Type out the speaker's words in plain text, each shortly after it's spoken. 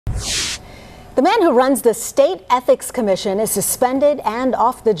The man who runs the State Ethics Commission is suspended and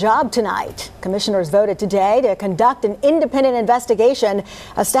off the job tonight. Commissioners voted today to conduct an independent investigation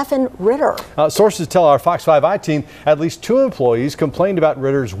of Stefan Ritter. Sources tell our Fox 5 I-team at least 2 employees complained about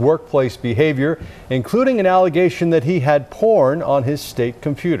Ritter's workplace behavior, including an allegation that he had porn on his state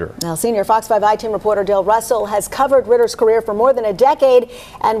computer. Now, senior Fox 5 I-team reporter Dale Russell has covered Ritter's career for more than a decade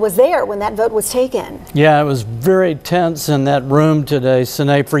and was there when that vote was taken. Yeah, it was very tense in that room today,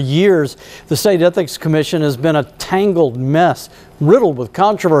 Sinead. For years, the State Ethics Commission has been a tangled mess, riddled with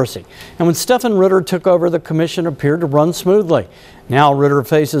controversy. And when Stefan Ritter took over, the commission appeared to run smoothly. Now Ritter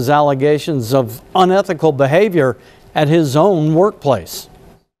faces allegations of unethical behavior at his own workplace.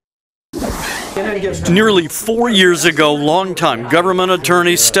 Nearly 4 years ago, longtime government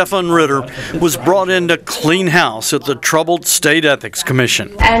attorney Stefan Ritter was brought in to clean house at the troubled State Ethics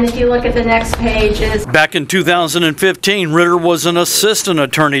Commission. And if you look at the next pages. Back in 2015, Ritter was an assistant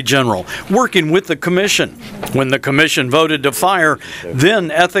attorney general working with the commission. When the commission voted to fire then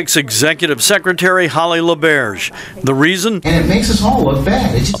Ethics Executive Secretary Holly LaBerge. The reason? And it makes us all look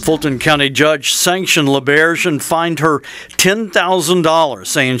bad. A Fulton County judge sanctioned LaBerge and fined her $10,000,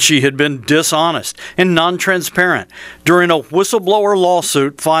 saying she had been dishonest and non-transparent during a whistleblower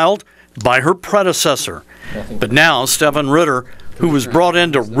lawsuit filed by her predecessor. But now Stefan Ritter, who was brought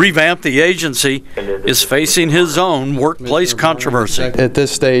in to revamp the agency, is facing his own workplace controversy. At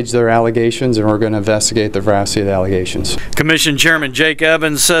this stage, there are allegations, and we're going to investigate the veracity of the allegations. Commission Chairman Jake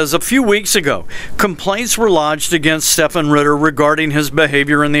Evans says a few weeks ago, complaints were lodged against Stefan Ritter regarding his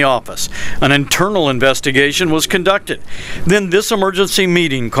behavior in the office. An internal investigation was conducted. Then this emergency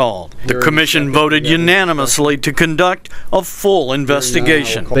meeting called. The commission voted unanimously to conduct a full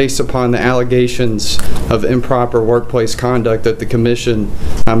investigation. Based upon the allegations of improper workplace conduct that the Commission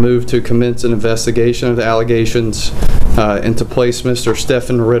moved to commence an investigation of the allegations and to place Mr.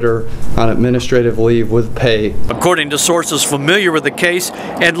 Stefan Ritter on administrative leave with pay. According to sources familiar with the case,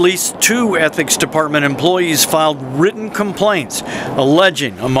 at least 2 Ethics Department employees filed written complaints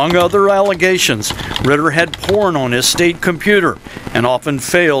alleging, among other allegations, Ritter had porn on his state computer and often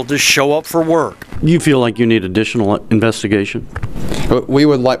failed to show up for work. You feel like you need additional investigation? We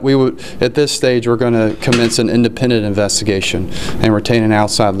would, at this stage, we're going to commence an independent investigation and retain an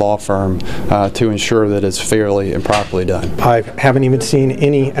outside law firm to ensure that it's fairly and properly done. I haven't even seen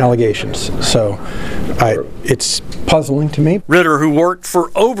any allegations, so it's puzzling to me. Ritter, who worked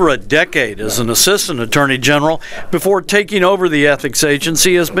for over a decade as an assistant attorney general before taking over the ethics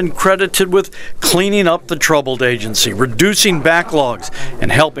agency, has been credited with cleaning up the troubled agency, reducing backlogs,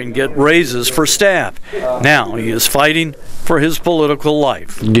 and helping get raises for staff. Now he is fighting for his political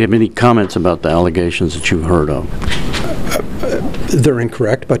life. Do you have any comments about the allegations that you've heard of? They're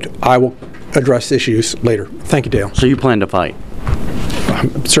incorrect, but I will address issues later. Thank you, Dale. So you plan to fight?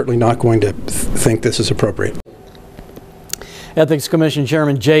 I'm certainly not going to think this is appropriate. Ethics Commission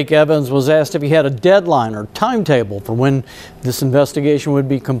Chairman Jake Evans was asked if he had a deadline or timetable for when this investigation would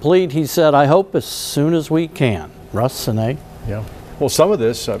be complete. He said, "I hope as soon as we can." Russ, Sinead? Yeah. Well, some of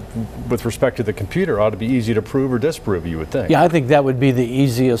this, with respect to the computer, ought to be easy to prove or disprove, you would think. Yeah, I think that would be the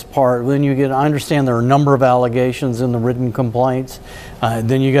easiest part. Then you get, I understand there are a number of allegations in the written complaints.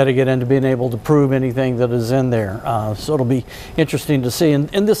 Then you got to get into being able to prove anything that is in there. So it'll be interesting to see. And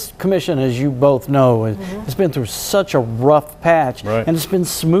this commission, as you both know, it's been through such a rough patch, right, and it's been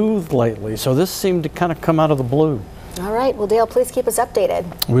smooth lately. So this seemed to kind of come out of the blue. All right. Well, Dale, please keep us updated.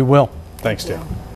 We will. Thanks, Dale.